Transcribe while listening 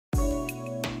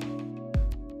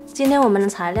今天我们的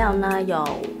材料呢，有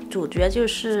主角就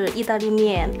是意大利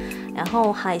面，然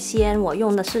后海鲜我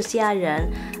用的是虾仁、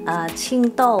青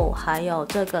豆，还有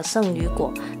这个圣女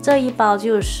果。这一包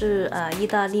就是意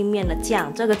大利面的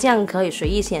酱，这个酱可以随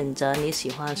意选择，你喜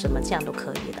欢什么酱都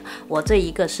可以的。我这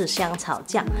一个是香草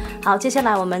酱。好，接下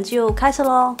来我们就开始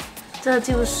咯。这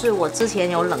就是我之前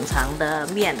有冷藏的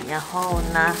面，然后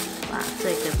呢，把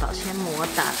这个保鲜膜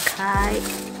打开，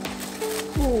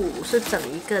是整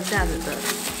一个这样子的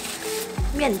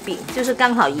面饼，就是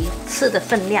刚好一次的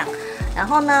分量。然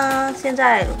后呢，现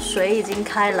在水已经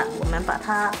开了，我们把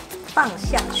它放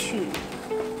下去。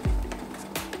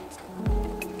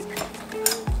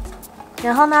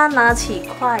然后呢，拿起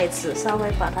筷子稍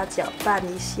微把它搅拌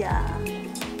一下。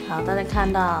好，大家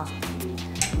看到，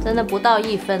真的不到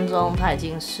1分钟，它已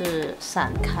经是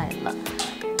散开了。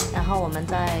然后我们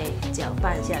再搅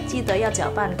拌一下，记得要搅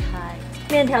拌开。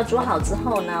面条煮好之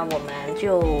后呢，我们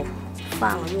就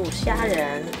放入虾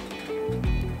仁，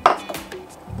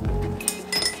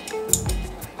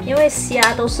因为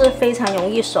虾都是非常容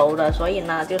易熟的，所以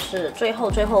呢，就是最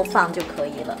后放就可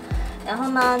以了。然后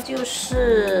呢，就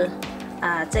是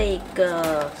这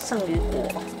个圣女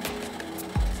果，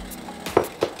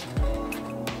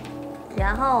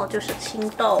然后就是青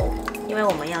豆，因为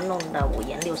我们要弄的5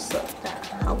颜6色的，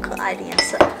好可爱的颜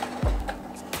色。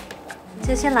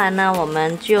接下来呢，我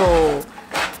们就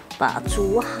把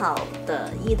煮好的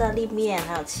意大利面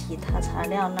还有其他材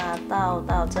料呢倒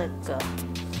到这个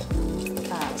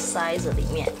筛子里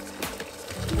面。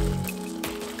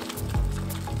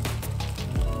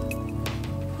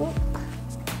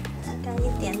干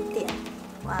一点点，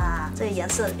哇，这个颜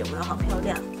色有没有好漂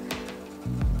亮？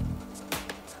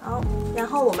好，然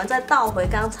后我们再倒回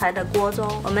刚才的锅中。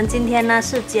我们今天呢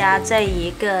是加这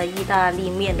一个意大利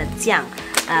面的酱。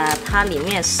它里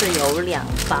面是有2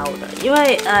包的，因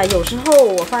为有时候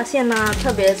我发现呢，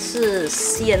特别是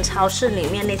西人超市里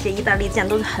面那些意大利酱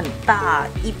都是很大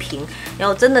一瓶，然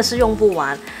后真的是用不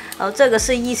完。然后这个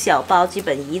是1小包，基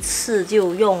本一次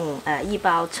就用1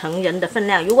包成人的分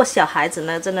量。如果小孩子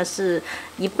呢，真的是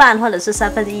1半或者是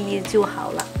1/3就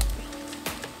好了。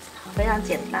非常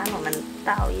简单，我们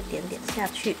倒一点点下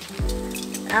去，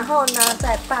然后呢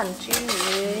再拌均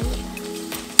匀。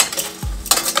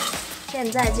现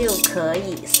在就可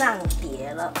以上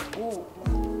碟了。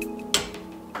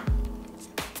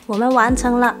我们完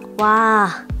成了，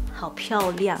哇，好漂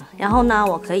亮！然后呢，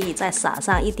我可以再撒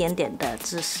上一点点的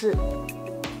芝士。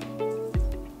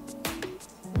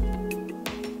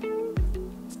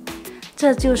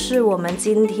这就是我们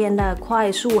今天的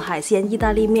快速海鲜意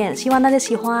大利面，希望大家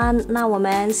喜欢。那我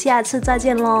们下次再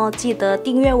见咯，记得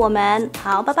订阅我们。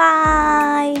好，拜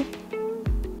拜。